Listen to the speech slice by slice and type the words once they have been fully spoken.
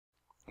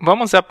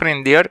vamos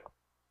aprender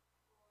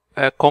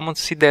como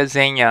se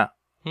desenha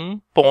um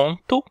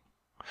ponto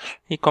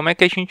e como é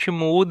que a gente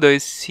muda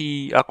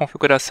a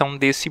configuração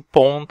desse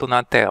ponto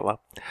na tela.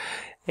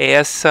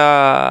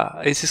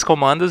 Esses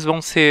comandos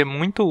vão ser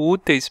muito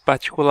úteis,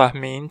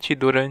 particularmente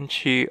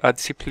durante a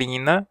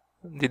disciplina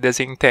de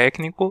desenho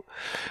técnico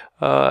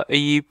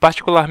e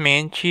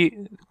particularmente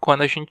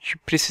quando a gente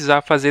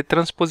precisar fazer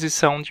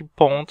transposição de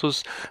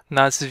pontos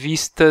nas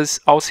vistas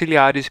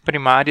auxiliares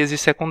primárias e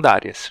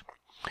secundárias.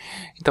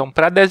 Então,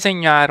 para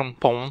desenhar um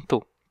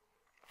ponto,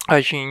 a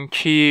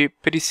gente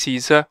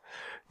precisa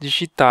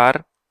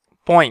digitar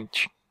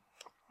point.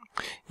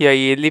 E aí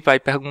ele vai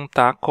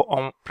perguntar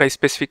para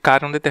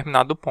especificar um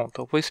determinado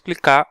ponto. Eu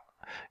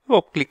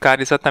vou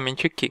clicar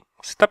exatamente aqui.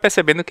 Você está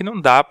percebendo que não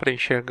dá para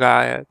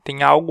enxergar,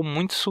 tem algo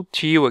muito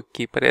sutil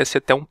aqui, parece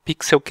até um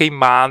pixel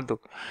queimado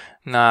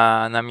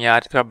na minha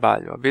área de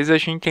trabalho. Às vezes a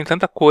gente tem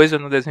tanta coisa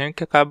no desenho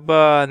que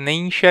acaba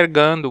nem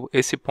enxergando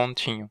esse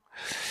pontinho.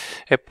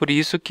 É por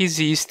isso que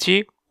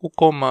existe o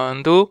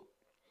comando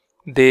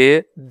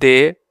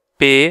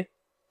DDPTYPE.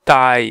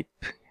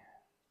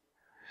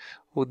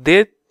 O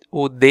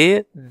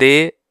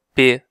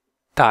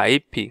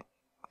DDPTYPE,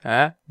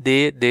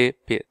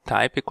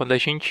 DDPTYPE, quando a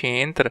gente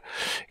entra,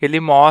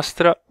 ele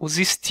mostra os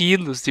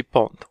estilos de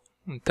ponto.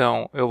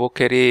 Então, eu vou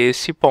querer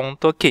esse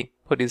ponto aqui,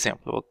 por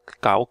exemplo. Eu vou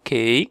clicar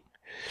OK.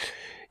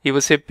 E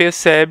você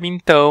percebe,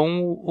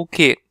 então, o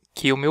quê?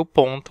 Que o meu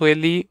ponto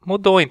ele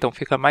mudou. Então,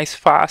 fica mais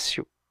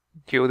fácil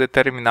de eu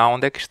determinar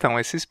onde é que estão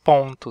esses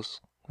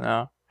pontos,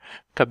 né?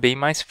 Fica bem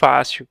mais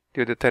fácil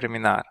de eu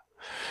determinar.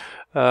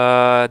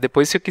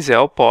 Depois, se eu quiser,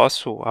 eu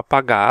posso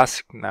apagar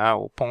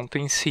o ponto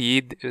em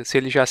si, se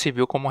ele já se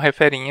viu como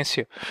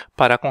referência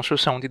para a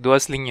construção de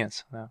duas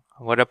linhas, né?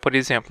 Agora, por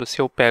exemplo,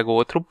 se eu pego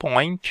outro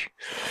point,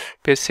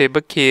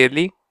 perceba que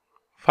ele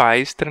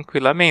faz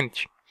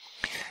tranquilamente.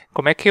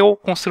 Como é que eu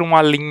construo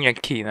uma linha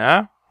aqui,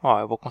 né?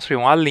 Eu vou construir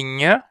uma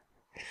linha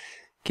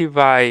que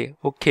vai,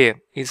 o quê?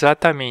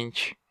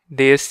 Exatamente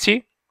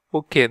deste,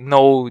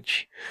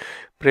 node.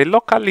 Para ele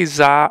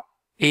localizar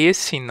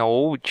esse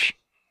node,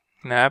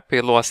 né,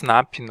 pelo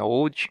snap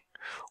node,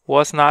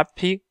 o snap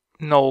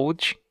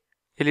node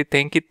ele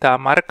tem que estar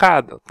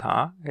marcado,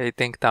 tá? Ele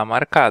tem que estar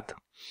marcado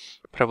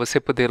para você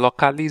poder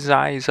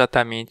localizar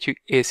exatamente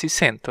esses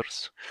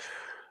centros.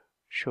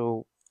 Deixa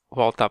eu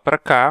voltar para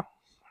cá.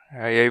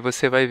 Aí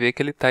você vai ver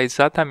que ele está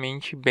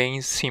exatamente bem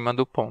em cima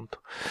do ponto.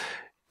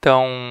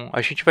 Então,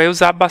 a gente vai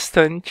usar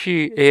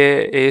bastante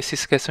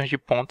essas questões de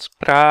pontos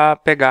para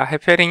pegar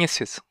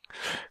referências.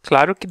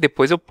 Claro que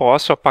depois eu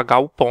posso apagar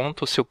o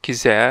ponto se eu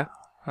quiser,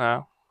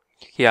 né?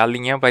 Que a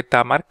linha vai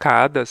estar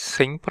marcada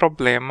sem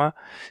problema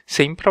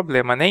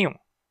nenhum.